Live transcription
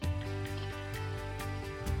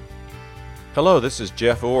Hello, this is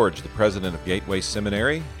Jeff Orge, the president of Gateway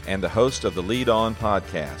Seminary and the host of the Lead On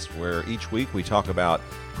podcast, where each week we talk about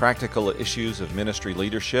practical issues of ministry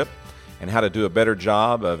leadership and how to do a better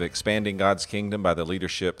job of expanding God's kingdom by the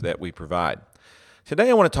leadership that we provide. Today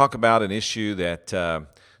I want to talk about an issue that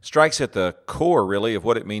strikes at the core, really, of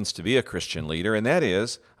what it means to be a Christian leader, and that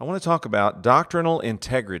is I want to talk about doctrinal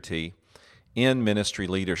integrity in ministry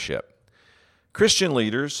leadership. Christian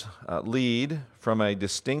leaders lead from a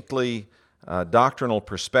distinctly doctrinal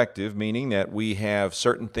perspective, meaning that we have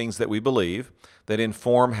certain things that we believe that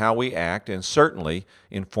inform how we act and certainly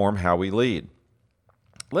inform how we lead.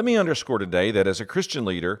 Let me underscore today that as a Christian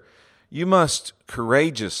leader, you must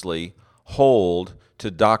courageously hold to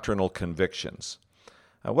doctrinal convictions.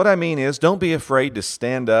 What I mean is, don't be afraid to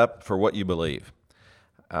stand up for what you believe.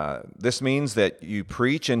 This means that you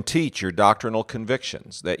preach and teach your doctrinal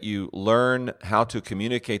convictions, that you learn how to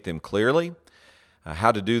communicate them clearly,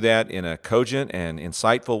 how to do that in a cogent and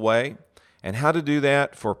insightful way, and how to do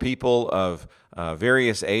that for people of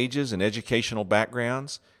various ages and educational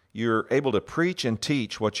backgrounds. You're able to preach and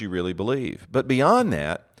teach what you really believe. But beyond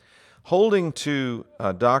that, holding to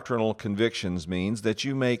doctrinal convictions means that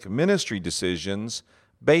you make ministry decisions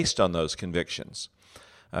based on those convictions.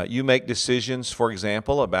 You make decisions, for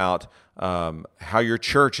example, about how your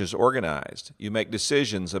church is organized. You make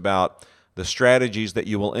decisions about the strategies that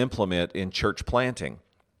you will implement in church planting.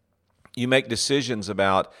 You make decisions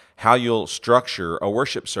about how you'll structure a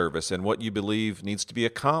worship service and what you believe needs to be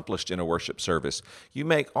accomplished in a worship service. You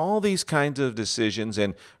make all these kinds of decisions,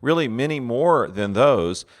 and really many more than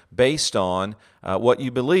those, based on what you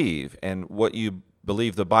believe and what you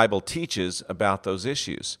believe the Bible teaches about those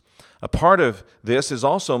issues. A part of this is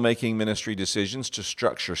also making ministry decisions to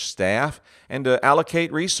structure staff and to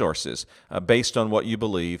allocate resources based on what you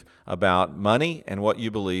believe about money and what you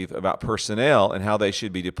believe about personnel and how they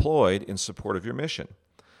should be deployed in support of your mission.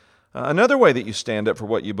 Another way that you stand up for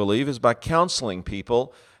what you believe is by counseling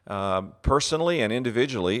people personally and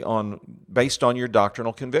individually based on your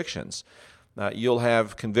doctrinal convictions. You'll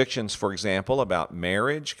have convictions, for example, about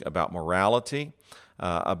marriage, about morality,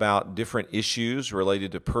 about different issues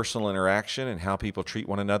related to personal interaction and how people treat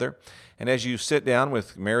one another. And as you sit down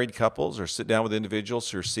with married couples or sit down with individuals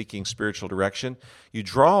who are seeking spiritual direction, you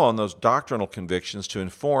draw on those doctrinal convictions to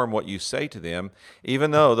inform what you say to them, even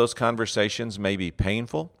though those conversations may be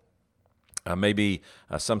painful, may be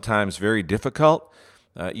sometimes very difficult.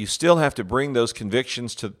 You still have to bring those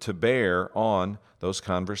convictions to bear on those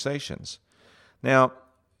conversations. Now,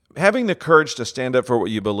 having the courage to stand up for what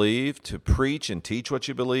you believe, to preach and teach what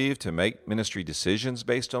you believe, to make ministry decisions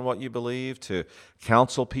based on what you believe, to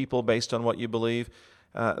counsel people based on what you believe,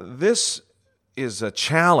 this is a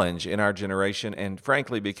challenge in our generation and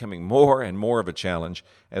frankly becoming more and more of a challenge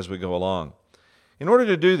as we go along. In order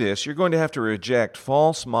to do this, you're going to have to reject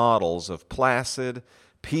false models of placid,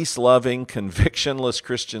 peace-loving, convictionless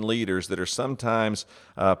Christian leaders that are sometimes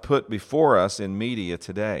put before us in media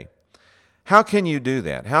today. How can you do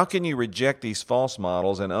that? How can you reject these false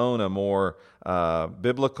models and own a more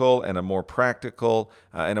biblical and a more practical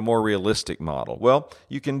and a more realistic model? Well,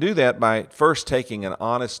 you can do that by first taking an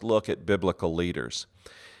honest look at biblical leaders.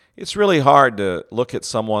 It's really hard to look at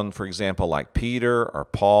someone, for example, like Peter or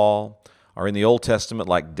Paul, or in the Old Testament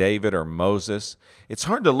like David or Moses. It's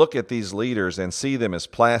hard to look at these leaders and see them as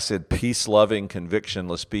placid, peace-loving,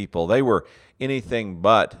 convictionless people. They were anything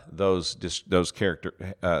but those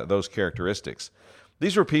characteristics.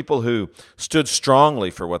 These were people who stood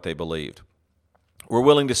strongly for what they believed, were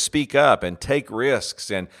willing to speak up and take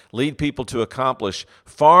risks and lead people to accomplish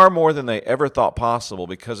far more than they ever thought possible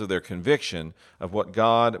because of their conviction of what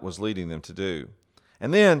God was leading them to do.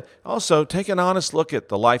 And then also take an honest look at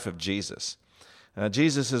the life of Jesus.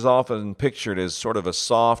 Jesus is often pictured as sort of a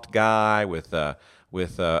soft guy with a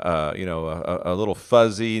little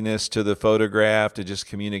fuzziness to the photograph to just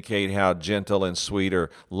communicate how gentle and sweet or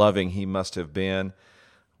loving he must have been.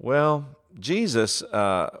 Well, Jesus,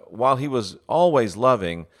 while he was always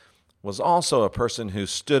loving, was also a person who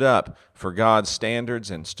stood up for God's standards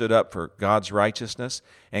and stood up for God's righteousness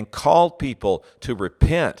and called people to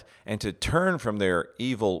repent and to turn from their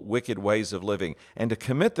evil, wicked ways of living and to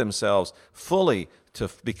commit themselves fully to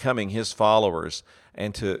becoming his followers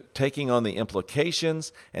and to taking on the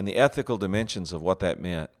implications and the ethical dimensions of what that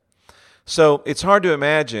meant. So it's hard to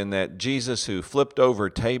imagine that Jesus, who flipped over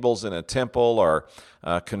tables in a temple or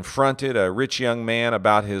confronted a rich young man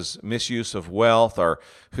about his misuse of wealth, or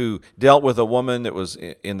who dealt with a woman that was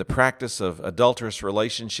in the practice of adulterous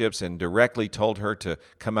relationships and directly told her to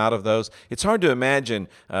come out of those. It's hard to imagine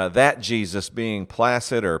that Jesus being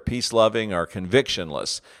placid or peace-loving or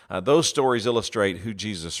convictionless. Those stories illustrate who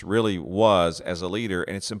Jesus really was as a leader,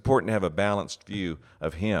 and it's important to have a balanced view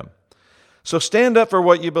of him. So stand up for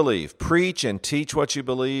what you believe. Preach and teach what you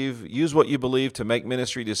believe. Use what you believe to make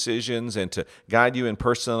ministry decisions and to guide you in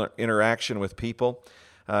personal interaction with people.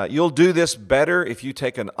 You'll do this better if you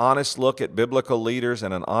take an honest look at biblical leaders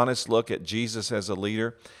and an honest look at Jesus as a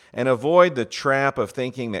leader, and avoid the trap of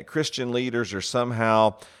thinking that Christian leaders are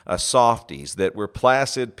somehow softies, that we're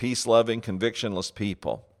placid, peace-loving, convictionless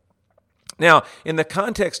people. Now, in the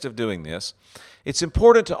context of doing this, it's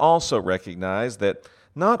important to also recognize that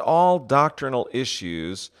not all doctrinal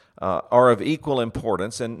issues are of equal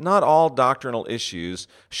importance, and not all doctrinal issues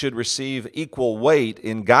should receive equal weight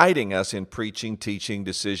in guiding us in preaching, teaching,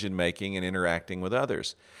 decision-making, and interacting with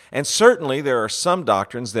others. And certainly there are some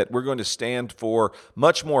doctrines that we're going to stand for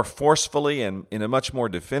much more forcefully and in a much more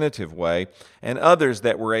definitive way, and others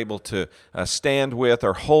that we're able to stand with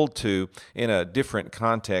or hold to in a different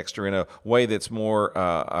context or in a way that's more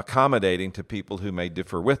accommodating to people who may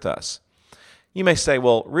differ with us. You may say,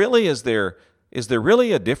 well, really, is there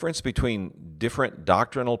really a difference between different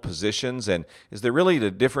doctrinal positions, and is there really a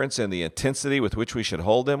difference in the intensity with which we should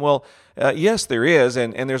hold them? Well, yes, there is,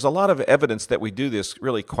 and there's a lot of evidence that we do this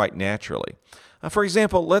really quite naturally. For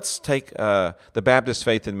example, let's take the Baptist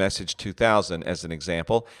Faith and Message 2000 as an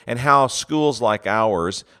example, and how schools like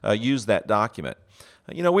ours use that document.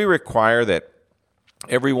 We require that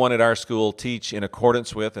everyone at our school teach in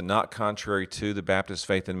accordance with and not contrary to the Baptist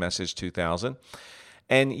Faith and Message 2000.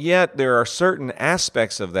 And yet there are certain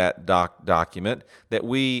aspects of that document that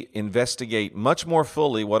we investigate much more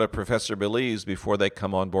fully what a professor believes before they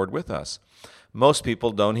come on board with us. Most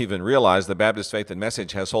people don't even realize the Baptist Faith and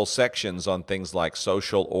Message has whole sections on things like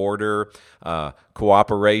social order,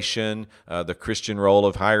 cooperation, the Christian role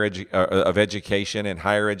of of education and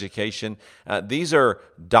higher education. These are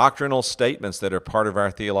doctrinal statements that are part of our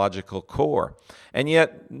theological core. And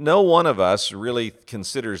yet, no one of us really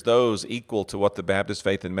considers those equal to what the Baptist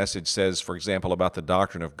Faith and Message says, for example, about the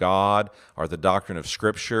doctrine of God, or the doctrine of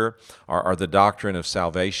Scripture, or the doctrine of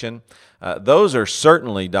salvation. Those are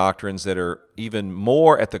certainly doctrines that are even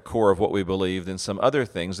more at the core of what we believe than some other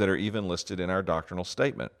things that are even listed in our doctrinal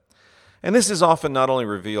statement. And this is often not only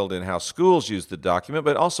revealed in how schools use the document,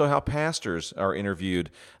 but also how pastors are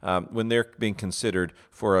interviewed when they're being considered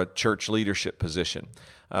for a church leadership position.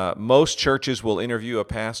 Most churches will interview a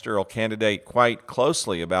pastoral candidate quite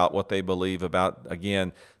closely about what they believe about,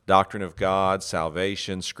 again, doctrine of God,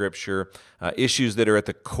 salvation, Scripture, issues that are at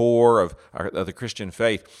the core of the Christian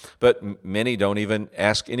faith. But many don't even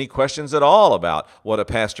ask any questions at all about what a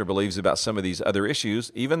pastor believes about some of these other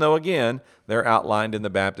issues, even though, again, they're outlined in the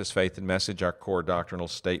Baptist Faith and Message, our core doctrinal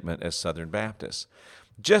statement as Southern Baptists.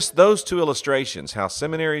 Just those two illustrations, how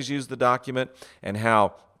seminaries use the document and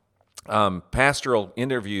how pastoral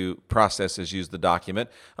interview processes use the document,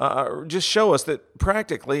 just show us that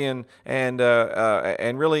practically and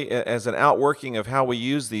really as an outworking of how we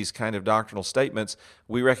use these kind of doctrinal statements,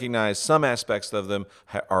 we recognize some aspects of them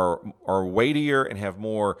are weightier and have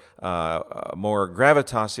more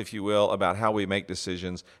gravitas, if you will, about how we make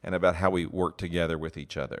decisions and about how we work together with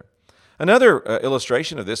each other. Another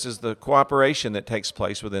illustration of this is the cooperation that takes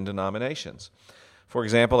place within denominations. For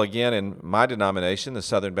example, again, in my denomination, the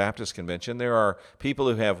Southern Baptist Convention, there are people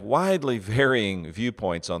who have widely varying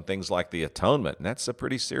viewpoints on things like the atonement, and that's a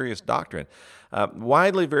pretty serious doctrine.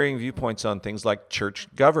 Widely varying viewpoints on things like church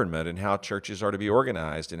government and how churches are to be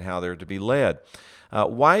organized and how they're to be led.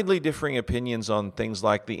 Widely differing opinions on things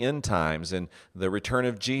like the end times and the return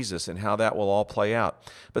of Jesus and how that will all play out.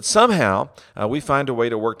 But somehow we find a way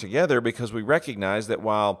to work together because we recognize that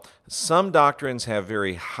while some doctrines have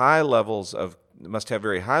must have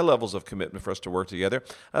very high levels of commitment for us to work together,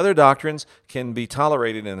 other doctrines can be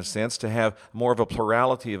tolerated in a sense to have more of a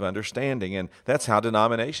plurality of understanding, and that's how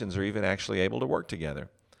denominations are even actually able to work together.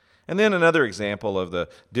 And then another example of the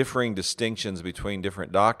differing distinctions between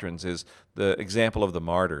different doctrines is the example of the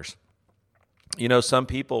martyrs. Some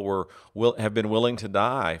people have been willing to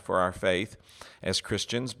die for our faith as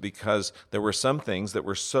Christians because there were some things that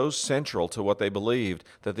were so central to what they believed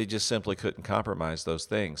that they just simply couldn't compromise those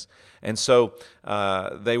things. And so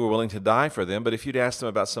they were willing to die for them, but if you'd asked them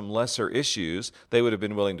about some lesser issues, they would have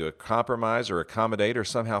been willing to compromise or accommodate or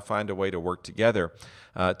somehow find a way to work together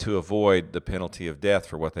to avoid the penalty of death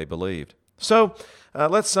for what they believed. So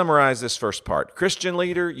let's summarize this first part. Christian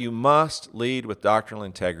leader, you must lead with doctrinal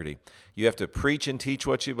integrity. You have to preach and teach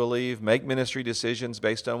what you believe, make ministry decisions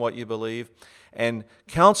based on what you believe, and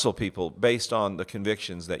counsel people based on the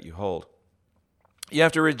convictions that you hold. You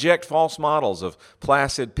have to reject false models of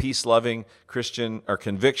placid, peace-loving Christian or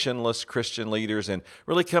convictionless Christian leaders and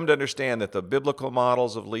really come to understand that the biblical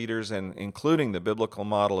models of leaders, and including the biblical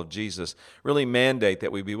model of Jesus, really mandate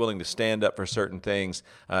that we be willing to stand up for certain things,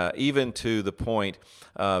 even to the point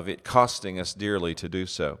of it costing us dearly to do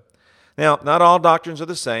so. Now, not all doctrines are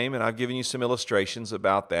the same, and I've given you some illustrations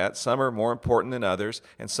about that. Some are more important than others,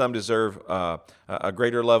 and some deserve a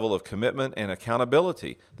greater level of commitment and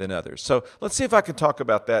accountability than others. So let's see if I can talk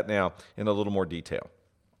about that now in a little more detail.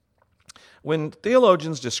 When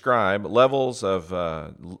theologians describe levels of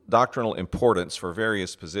doctrinal importance for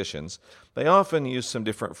various positions, they often use some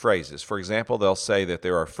different phrases. For example, they'll say that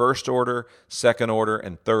there are first order, second order,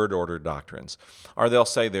 and third order doctrines. Or they'll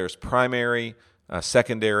say there's primary,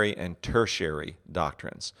 secondary, and tertiary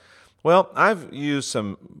doctrines. Well, I've used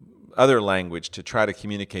some other language to try to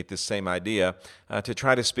communicate this same idea, to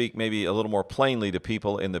try to speak maybe a little more plainly to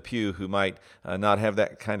people in the pew who might not have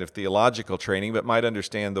that kind of theological training, but might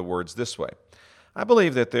understand the words this way. I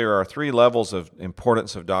believe that there are three levels of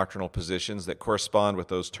importance of doctrinal positions that correspond with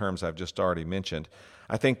those terms I've just already mentioned.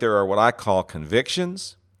 I think there are what I call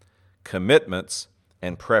convictions, commitments,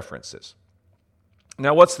 and preferences.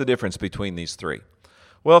 Now, what's the difference between these three?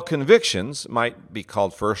 Well, convictions might be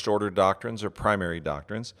called first-order doctrines or primary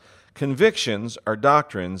doctrines. Convictions are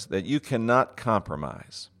doctrines that you cannot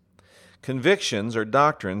compromise. Convictions are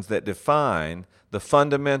doctrines that define the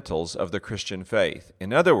fundamentals of the Christian faith.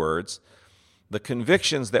 In other words, the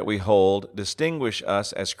convictions that we hold distinguish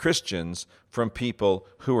us as Christians from people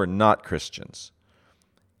who are not Christians.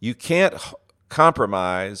 You can't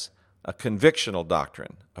compromise a convictional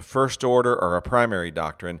doctrine, a first order or a primary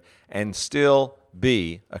doctrine, and still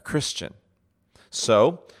be a Christian.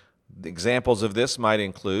 So, the examples of this might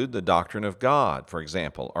include the doctrine of God, for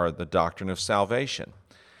example, or the doctrine of salvation.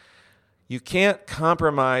 You can't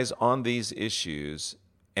compromise on these issues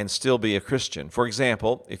and still be a Christian. For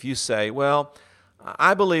example, if you say, well,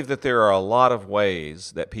 I believe that there are a lot of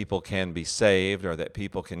ways that people can be saved or that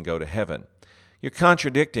people can go to heaven, you're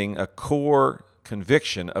contradicting a core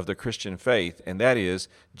conviction of the Christian faith, and that is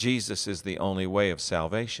Jesus is the only way of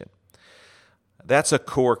salvation. That's a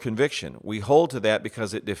core conviction. We hold to that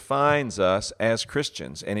because it defines us as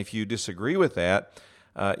Christians. And if you disagree with that,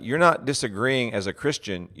 you're not disagreeing as a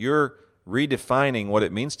Christian. You're redefining what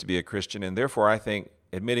it means to be a Christian, and therefore I think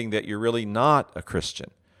admitting that you're really not a Christian.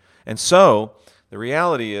 And so the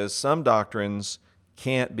reality is some doctrines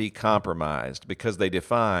can't be compromised because they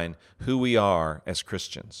define who we are as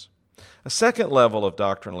Christians. A second level of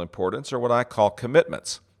doctrinal importance are what I call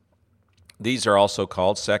commitments. These are also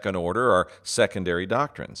called second order or secondary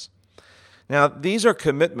doctrines. Now, these are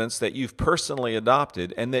commitments that you've personally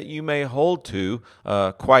adopted and that you may hold to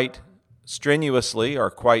quite strenuously or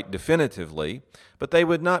quite definitively, but they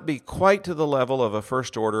would not be quite to the level of a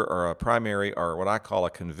first order or a primary or what I call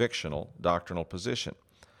a convictional doctrinal position.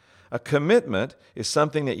 A commitment is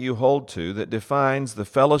something that you hold to that defines the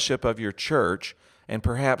fellowship of your church and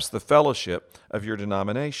perhaps the fellowship of your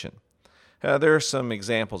denomination. There are some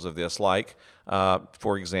examples of this, like,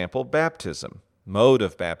 for example, baptism, mode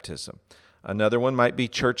of baptism. Another one might be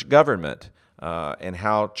church government and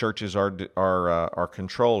how churches are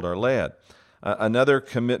controlled or led. Another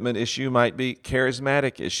commitment issue might be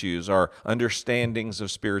charismatic issues or understandings of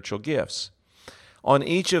spiritual gifts. On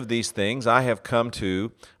each of these things, I have come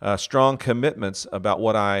to strong commitments about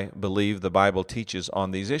what I believe the Bible teaches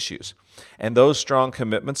on these issues. And those strong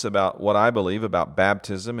commitments about what I believe about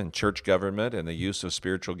baptism and church government and the use of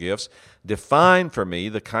spiritual gifts define for me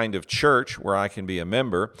the kind of church where I can be a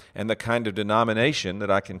member and the kind of denomination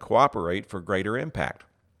that I can cooperate for greater impact.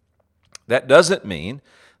 That doesn't mean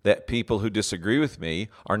that people who disagree with me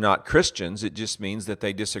are not Christians. It just means that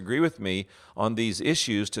they disagree with me on these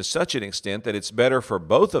issues to such an extent that it's better for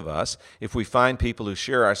both of us if we find people who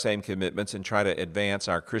share our same commitments and try to advance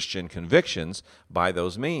our Christian convictions by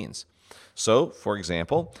those means. So, for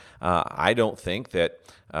example, I don't think that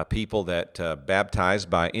people that baptize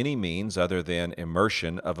by any means other than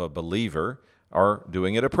immersion of a believer are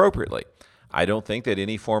doing it appropriately. I don't think that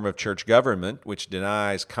any form of church government which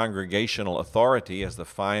denies congregational authority as the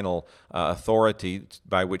final authority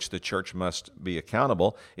by which the church must be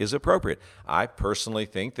accountable is appropriate. I personally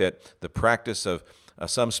think that the practice of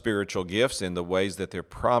some spiritual gifts in the ways that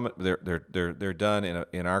they're done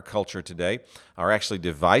in our culture today are actually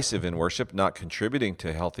divisive in worship, not contributing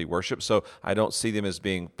to healthy worship. So I don't see them as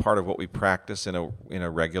being part of what we practice in a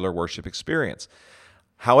regular worship experience.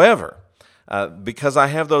 However, because I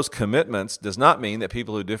have those commitments does not mean that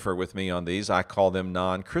people who differ with me on these, I call them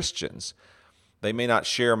non-Christians. They may not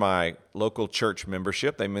share my local church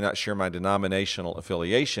membership, they may not share my denominational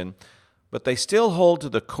affiliation, but they still hold to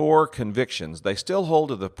the core convictions. They still hold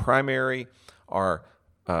to the primary or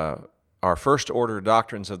first order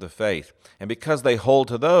doctrines of the faith. And because they hold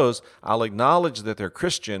to those, I'll acknowledge that they're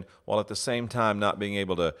Christian while at the same time not being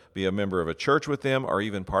able to be a member of a church with them or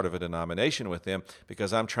even part of a denomination with them,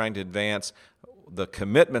 because I'm trying to advance the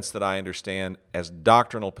commitments that I understand as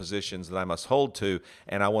doctrinal positions that I must hold to,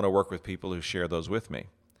 and I want to work with people who share those with me.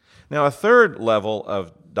 Now, a third level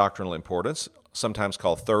of doctrinal importance, sometimes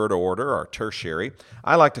called third order or tertiary,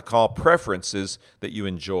 I like to call preferences that you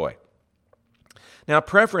enjoy. Now,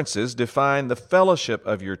 preferences define the fellowship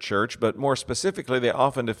of your church, but more specifically, they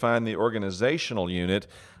often define the organizational unit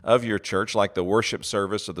of your church, like the worship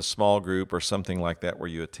service or the small group or something like that where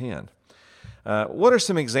you attend. What are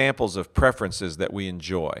some examples of preferences that we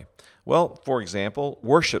enjoy? Well, for example,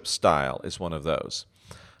 worship style is one of those.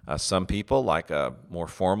 Some people like a more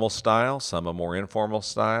formal style, some a more informal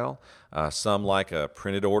style, some like a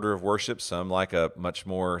printed order of worship, some like a much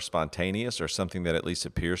more spontaneous or something that at least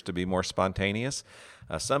appears to be more spontaneous.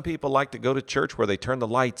 Some people like to go to church where they turn the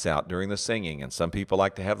lights out during the singing, and some people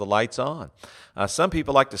like to have the lights on. Some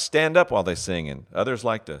people like to stand up while they sing, and others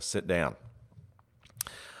like to sit down.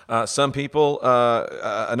 Some people,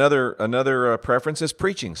 another preference is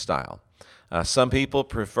preaching style. Some people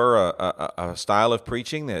prefer a style of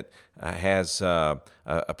preaching that has a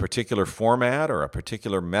particular format or a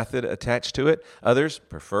particular method attached to it. Others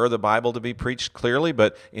prefer the Bible to be preached clearly,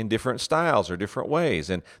 but in different styles or different ways.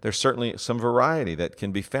 And there's certainly some variety that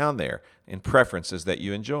can be found there in preferences that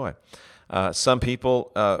you enjoy. Some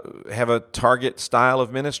people have a target style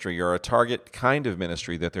of ministry or a target kind of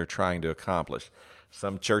ministry that they're trying to accomplish.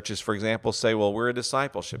 Some churches, for example, say, well, we're a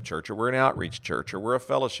discipleship church, or we're an outreach church, or we're a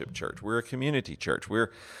fellowship church, we're a community church.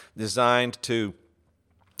 We're designed to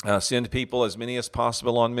send people, as many as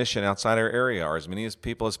possible, on mission outside our area, or as many as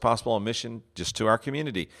people as possible on mission just to our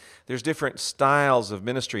community. There's different styles of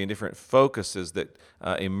ministry and different focuses that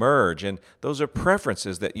emerge, and those are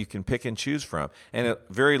preferences that you can pick and choose from. And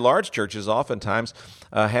very large churches oftentimes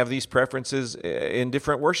have these preferences in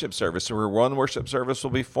different worship services, where one worship service will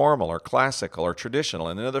be formal or classical or traditional,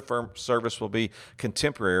 and another service will be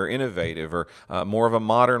contemporary or innovative or more of a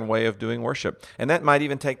modern way of doing worship. And that might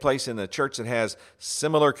even take place in the church that has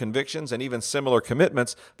similar convictions and even similar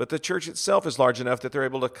commitments, but the church itself is large enough that they're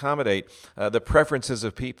able to accommodate the preferences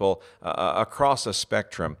of people across a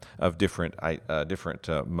spectrum of different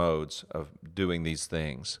modes of doing these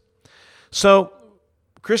things. So,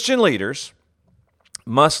 Christian leaders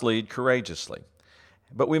must lead courageously,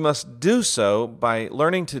 but we must do so by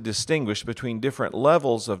learning to distinguish between different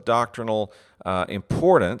levels of doctrinal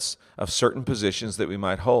importance of certain positions that we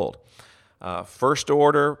might hold. First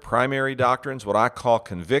order, primary doctrines, what I call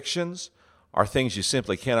convictions, are things you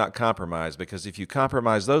simply cannot compromise, because if you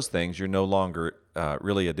compromise those things, you're no longer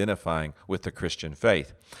really identifying with the Christian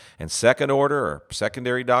faith. And second order or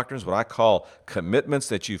secondary doctrines, what I call commitments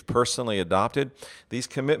that you've personally adopted, these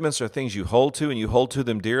commitments are things you hold to, and you hold to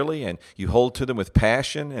them dearly, and you hold to them with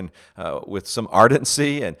passion and with some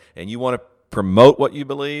ardency, and you want to promote what you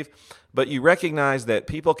believe, but you recognize that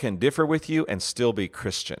people can differ with you and still be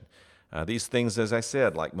Christian. These things, as I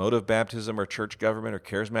said, like motive baptism or church government or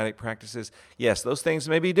charismatic practices, yes, those things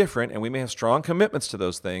may be different, and we may have strong commitments to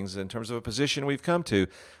those things in terms of a position we've come to,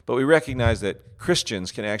 but we recognize that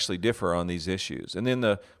Christians can actually differ on these issues. And then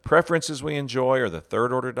the preferences we enjoy, or the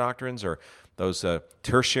third-order doctrines, or those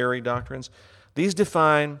tertiary doctrines, these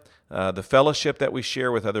define the fellowship that we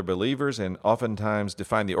share with other believers, and oftentimes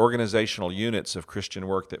define the organizational units of Christian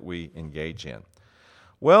work that we engage in.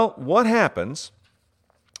 Well, what happens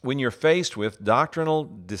when you're faced with doctrinal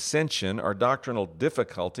dissension or doctrinal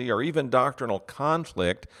difficulty or even doctrinal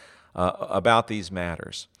conflict about these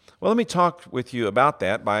matters? Well, let me talk with you about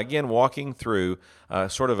that by, again, walking through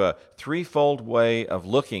sort of a threefold way of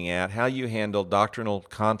looking at how you handle doctrinal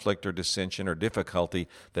conflict or dissension or difficulty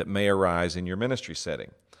that may arise in your ministry setting.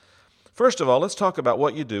 First of all, let's talk about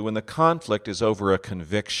what you do when the conflict is over a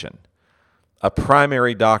conviction, a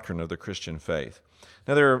primary doctrine of the Christian faith.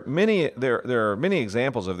 Now, there are many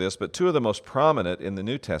examples of this, but two of the most prominent in the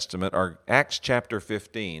New Testament are Acts chapter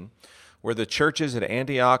 15, where the churches at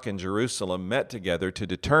Antioch and Jerusalem met together to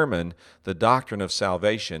determine the doctrine of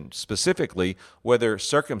salvation, specifically whether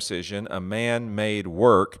circumcision, a man-made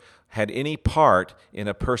work, had any part in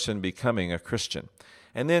a person becoming a Christian.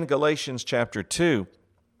 And then Galatians chapter 2,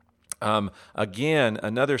 again,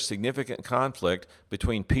 another significant conflict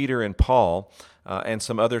between Peter and Paul and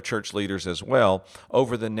some other church leaders as well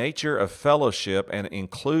over the nature of fellowship and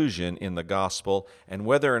inclusion in the gospel and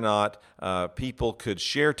whether or not people could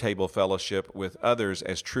share table fellowship with others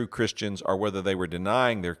as true Christians or whether they were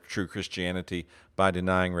denying their true Christianity by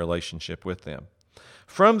denying relationship with them.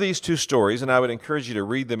 From these two stories, and I would encourage you to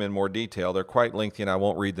read them in more detail. They're quite lengthy, and I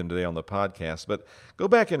won't read them today on the podcast, but go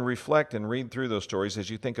back and reflect and read through those stories as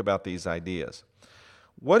you think about these ideas.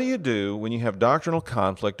 What do you do when you have doctrinal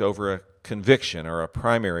conflict over a conviction or a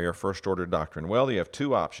primary or first-order doctrine? Well, you have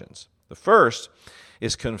two options. The first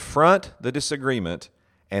is confront the disagreement,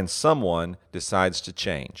 and someone decides to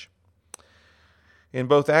change. In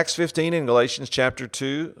both Acts 15 and Galatians chapter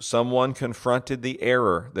 2, someone confronted the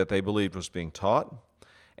error that they believed was being taught.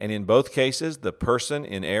 And in both cases, the person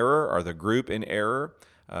in error or the group in error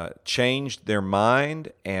changed their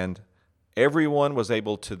mind, and everyone was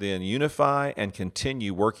able to then unify and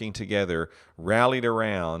continue working together, rallied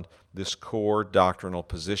around this core doctrinal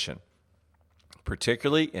position.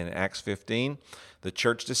 Particularly in Acts 15, the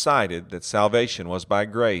church decided that salvation was by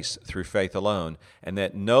grace through faith alone, and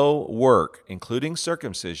that no work, including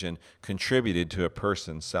circumcision, contributed to a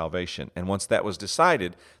person's salvation. And once that was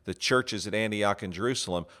decided, the churches at Antioch and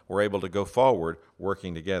Jerusalem were able to go forward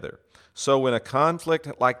working together. So when a conflict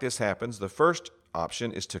like this happens, the first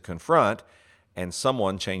option is to confront and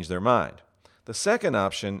someone change their mind. The second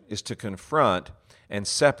option is to confront and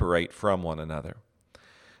separate from one another.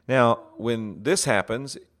 Now, when this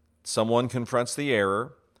happens, someone confronts the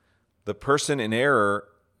error, the person in error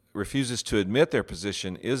refuses to admit their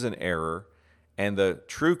position is an error, and the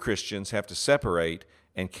true Christians have to separate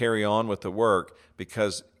and carry on with the work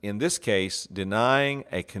because, in this case, denying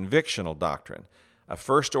a convictional doctrine, a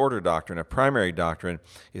first-order doctrine, a primary doctrine,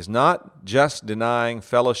 is not just denying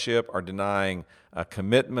fellowship or denying a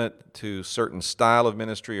commitment to certain style of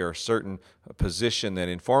ministry or a certain position that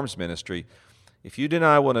informs ministry. If you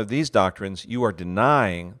deny one of these doctrines, you are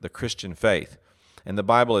denying the Christian faith. And the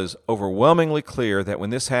Bible is overwhelmingly clear that when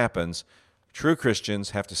this happens, true Christians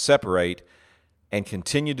have to separate and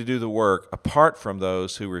continue to do the work apart from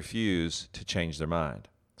those who refuse to change their mind.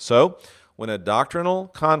 So, when a doctrinal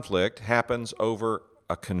conflict happens over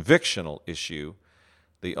a convictional issue,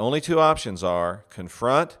 the only two options are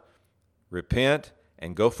confront, repent,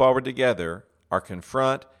 and go forward together, or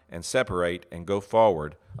confront and separate and go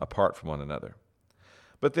forward apart from one another.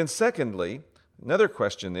 But then secondly, another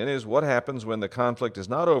question then is what happens when the conflict is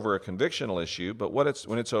not over a convictional issue, but when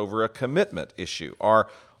it's over a commitment issue or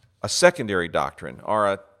a secondary doctrine or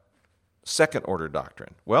a second-order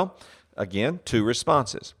doctrine? Well, again, two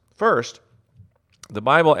responses. First, the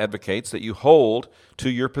Bible advocates that you hold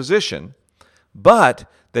to your position, but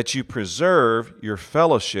that you preserve your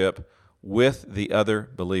fellowship with the other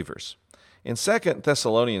believers. In 2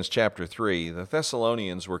 Thessalonians chapter 3, the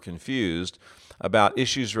Thessalonians were confused about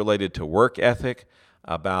issues related to work ethic,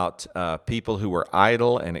 about people who were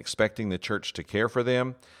idle and expecting the church to care for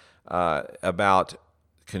them, about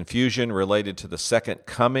confusion related to the second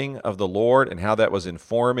coming of the Lord and how that was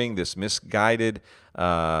informing this misguided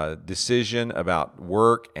decision about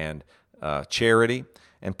work and charity.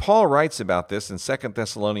 And Paul writes about this in 2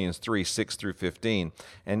 Thessalonians 3, 6 through 15.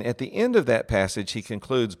 And at the end of that passage, he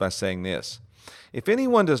concludes by saying this: "If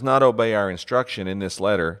anyone does not obey our instruction in this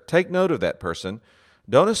letter, take note of that person.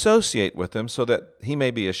 Don't associate with him so that he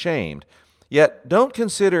may be ashamed. Yet don't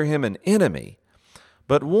consider him an enemy,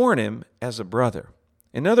 but warn him as a brother."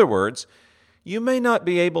 In other words, you may not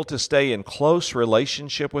be able to stay in close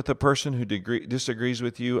relationship with a person who disagrees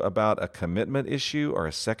with you about a commitment issue or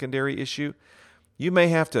a secondary issue. You may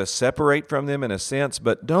have to separate from them in a sense,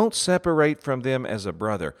 but don't separate from them as a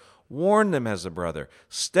brother. Warn them as a brother.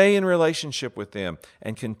 Stay in relationship with them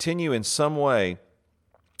and continue in some way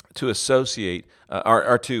to associate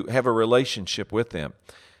or to have a relationship with them.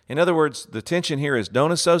 In other words, the tension here is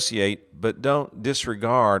don't associate, but don't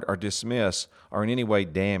disregard or dismiss or in any way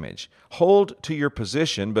damage. Hold to your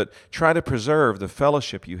position, but try to preserve the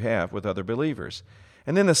fellowship you have with other believers.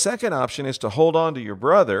 And then the second option is to hold on to your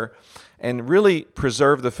brother and really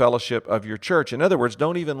preserve the fellowship of your church. In other words,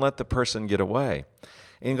 don't even let the person get away.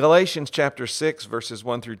 In Galatians chapter 6, verses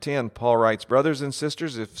 1 through 10, Paul writes, "Brothers and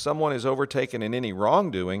sisters, if someone is overtaken in any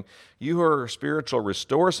wrongdoing, you who are spiritual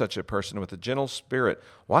restore such a person with a gentle spirit,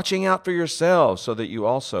 watching out for yourselves so that you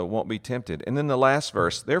also won't be tempted." And then the last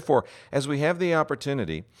verse, "Therefore, as we have the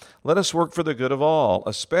opportunity, let us work for the good of all,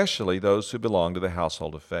 especially those who belong to the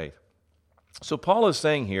household of faith." So Paul is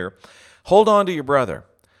saying here, hold on to your brother.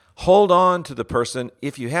 Hold on to the person.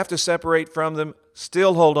 If you have to separate from them,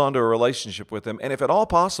 still hold on to a relationship with them. And if at all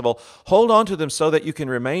possible, hold on to them so that you can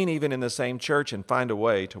remain even in the same church and find a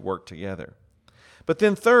way to work together. But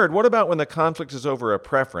then third, what about when the conflict is over a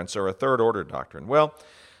preference or a third order doctrine? Well,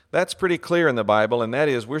 that's pretty clear in the Bible, and that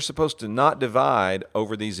is we're supposed to not divide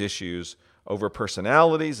over these issues, over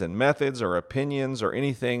personalities and methods or opinions or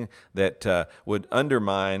anything that would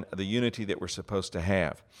undermine the unity that we're supposed to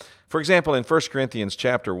have. For example, in 1 Corinthians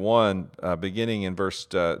chapter 1, beginning in verse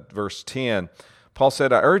 10, Paul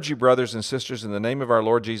said, "I urge you, brothers and sisters, in the name of our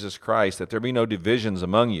Lord Jesus Christ, that there be no divisions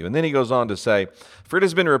among you." And then he goes on to say, "For it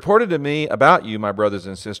has been reported to me about you, my brothers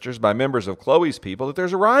and sisters, by members of Chloe's people, that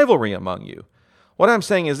there's a rivalry among you. What I'm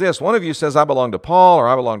saying is this: one of you says, 'I belong to Paul,' or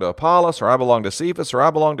 'I belong to Apollos,' or 'I belong to Cephas,' or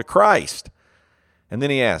 'I belong to Christ.'" And then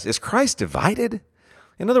he asks, "Is Christ divided?"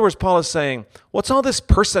 In other words, Paul is saying, what's all this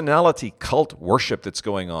personality cult worship that's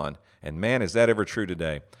going on? And man, is that ever true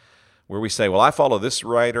today? Where we say, well, I follow this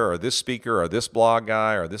writer or this speaker or this blog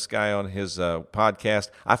guy or this guy on his podcast.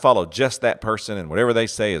 I follow just that person, and whatever they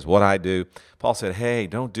say is what I do. Paul said, hey,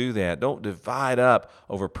 don't do that. Don't divide up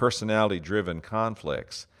over personality-driven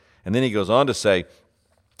conflicts. And then he goes on to say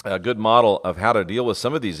a good model of how to deal with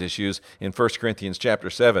some of these issues in 1 Corinthians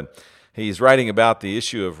chapter 7. He's writing about the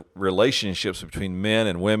issue of relationships between men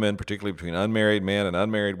and women, particularly between unmarried men and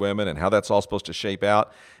unmarried women, and how that's all supposed to shape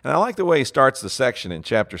out. And I like the way he starts the section in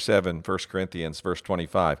chapter 7, 1 Corinthians, verse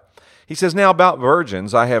 25. He says, "Now about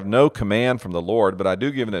virgins, I have no command from the Lord, but I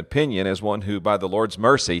do give an opinion as one who, by the Lord's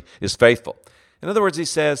mercy, is faithful." In other words, he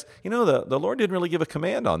says, the Lord didn't really give a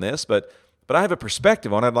command on this, but I have a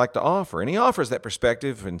perspective on it I'd like to offer. And he offers that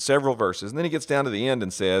perspective in several verses. And then he gets down to the end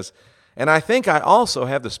and says, "And I think I also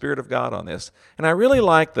have the Spirit of God on this." And I really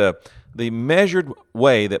like the measured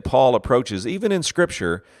way that Paul approaches, even in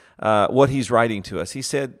Scripture, what he's writing to us. He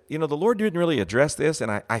said, the Lord didn't really address this,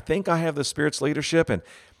 and I think I have the Spirit's leadership, and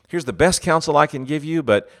here's the best counsel I can give you,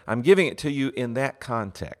 but I'm giving it to you in that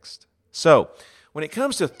context. So when it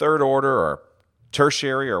comes to third order or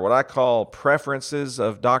tertiary or what I call preferences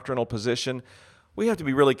of doctrinal position, we have to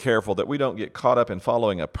be really careful that we don't get caught up in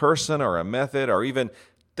following a person or a method or even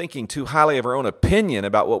thinking too highly of our own opinion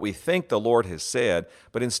about what we think the Lord has said,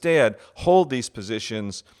 but instead hold these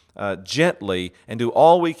positions gently and do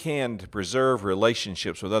all we can to preserve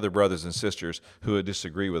relationships with other brothers and sisters who would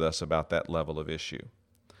disagree with us about that level of issue.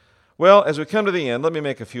 Well, as we come to the end, let me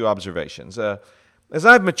make a few observations. As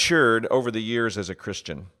I've matured over the years as a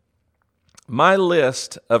Christian, my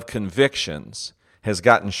list of convictions has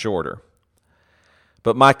gotten shorter,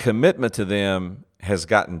 but my commitment to them has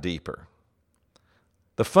gotten deeper.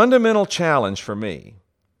 The fundamental challenge for me,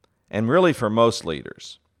 and really for most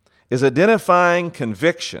leaders, is identifying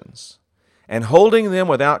convictions and holding them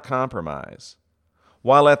without compromise,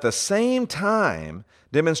 while at the same time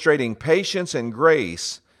demonstrating patience and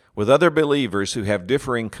grace with other believers who have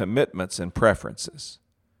differing commitments and preferences.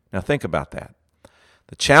 Now think about that.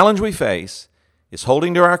 The challenge we face is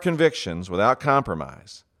holding to our convictions without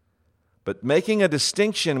compromise, but making a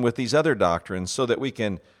distinction with these other doctrines so that we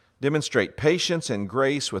can demonstrate patience and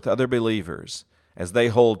grace with other believers as they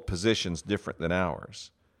hold positions different than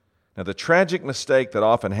ours. Now, the tragic mistake that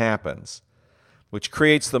often happens, which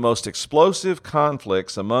creates the most explosive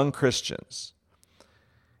conflicts among Christians,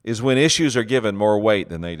 is when issues are given more weight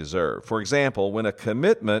than they deserve. For example, when a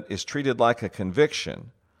commitment is treated like a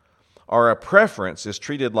conviction, or a preference is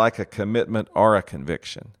treated like a commitment or a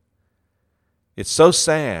conviction. It's so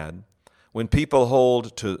sad when people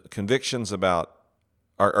hold to convictions about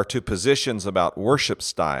or to positions about worship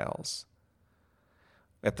styles.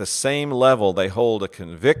 At the same level, they hold a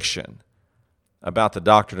conviction about the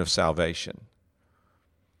doctrine of salvation.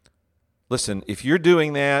 Listen, if you're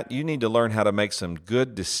doing that, you need to learn how to make some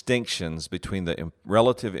good distinctions between the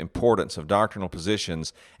relative importance of doctrinal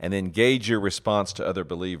positions and then gauge your response to other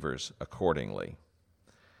believers accordingly.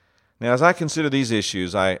 Now, as I consider these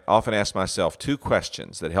issues, I often ask myself two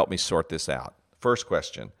questions that help me sort this out. First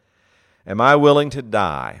question, am I willing to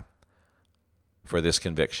die for this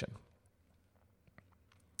conviction?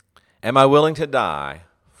 Am I willing to die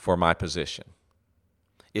for my position?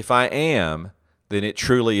 If I am, then it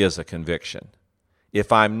truly is a conviction.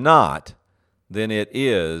 If I'm not, then it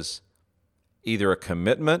is either a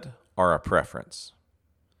commitment or a preference.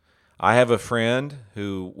 I have a friend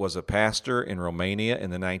who was a pastor in Romania in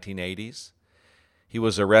the 1980s. He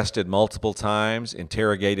was arrested multiple times,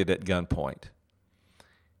 interrogated at gunpoint.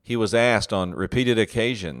 He was asked on repeated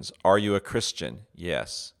occasions, "Are you a Christian?"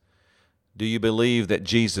 "Yes." "Do you believe that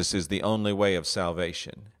Jesus is the only way of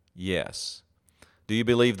salvation?" "Yes." "Do you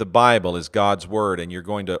believe the Bible is God's Word and you're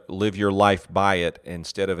going to live your life by it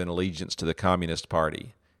instead of in allegiance to the Communist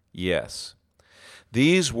Party?" "Yes."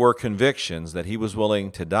 These were convictions that he was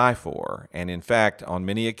willing to die for, and in fact, on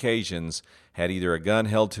many occasions, had either a gun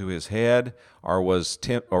held to his head or was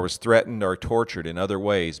threatened or tortured in other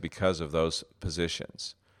ways because of those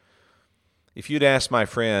positions. If you'd ask my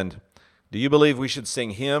friend, "Do you believe we should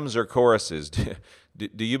sing hymns or choruses?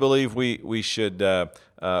 Do you believe we should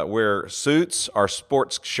wear suits or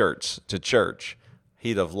sports shirts to church?"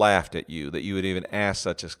 he'd have laughed at you that you would even ask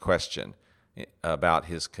such a question about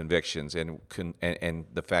his convictions and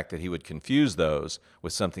the fact that he would confuse those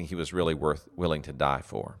with something he was really willing to die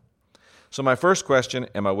for. So my first question,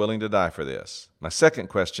 am I willing to die for this? My second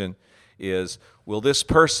question is, will this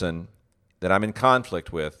person that I'm in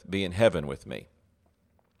conflict with be in heaven with me?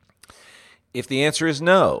 If the answer is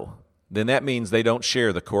no, then that means they don't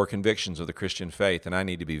share the core convictions of the Christian faith, and I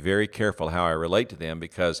need to be very careful how I relate to them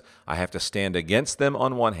because I have to stand against them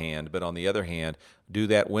on one hand, but on the other hand, do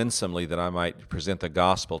that winsomely that I might present the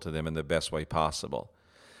gospel to them in the best way possible.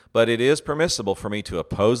 But it is permissible for me to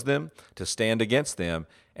oppose them, to stand against them,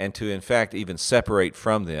 and to, in fact, even separate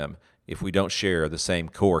from them if we don't share the same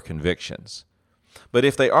core convictions. But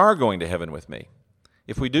if they are going to heaven with me,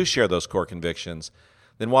 if we do share those core convictions,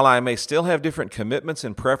 then while I may still have different commitments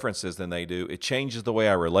and preferences than they do, it changes the way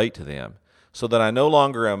I relate to them, so that I no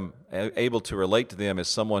longer am able to relate to them as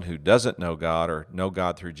someone who doesn't know God or know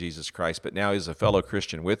God through Jesus Christ, but now is a fellow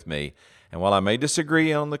Christian with me. And while I may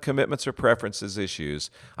disagree on the commitments or preferences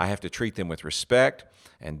issues, I have to treat them with respect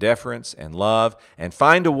and deference and love and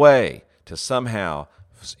find a way to somehow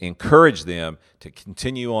encourage them to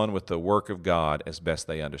continue on with the work of God as best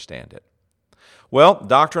they understand it. Well,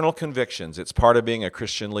 doctrinal convictions, it's part of being a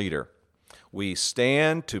Christian leader. We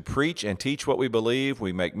stand to preach and teach what we believe.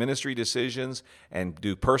 We make ministry decisions and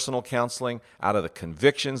do personal counseling out of the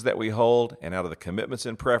convictions that we hold and out of the commitments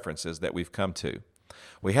and preferences that we've come to.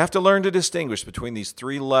 We have to learn to distinguish between these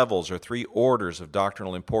three levels or three orders of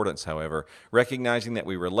doctrinal importance, however, recognizing that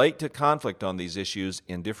we relate to conflict on these issues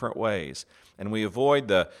in different ways, and we avoid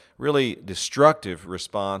the really destructive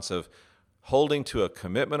response of holding to a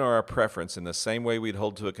commitment or a preference in the same way we'd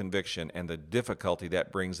hold to a conviction and the difficulty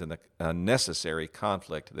that brings in the unnecessary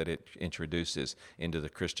conflict that it introduces into the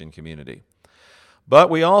Christian community. But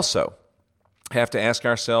we also have to ask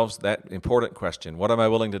ourselves that important question, what am I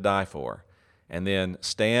willing to die for? And then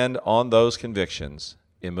stand on those convictions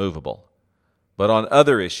immovable. But on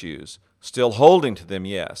other issues, still holding to them,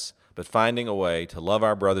 yes, but finding a way to love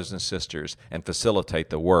our brothers and sisters and facilitate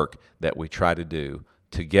the work that we try to do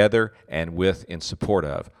together and with in support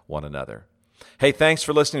of one another. Hey, thanks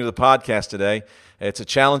for listening to the podcast today. It's a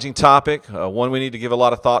challenging topic, one we need to give a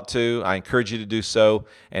lot of thought to. I encourage you to do so.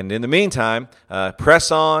 And in the meantime,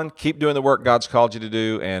 press on, keep doing the work God's called you to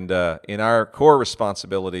do, and in our core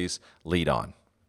responsibilities, lead on.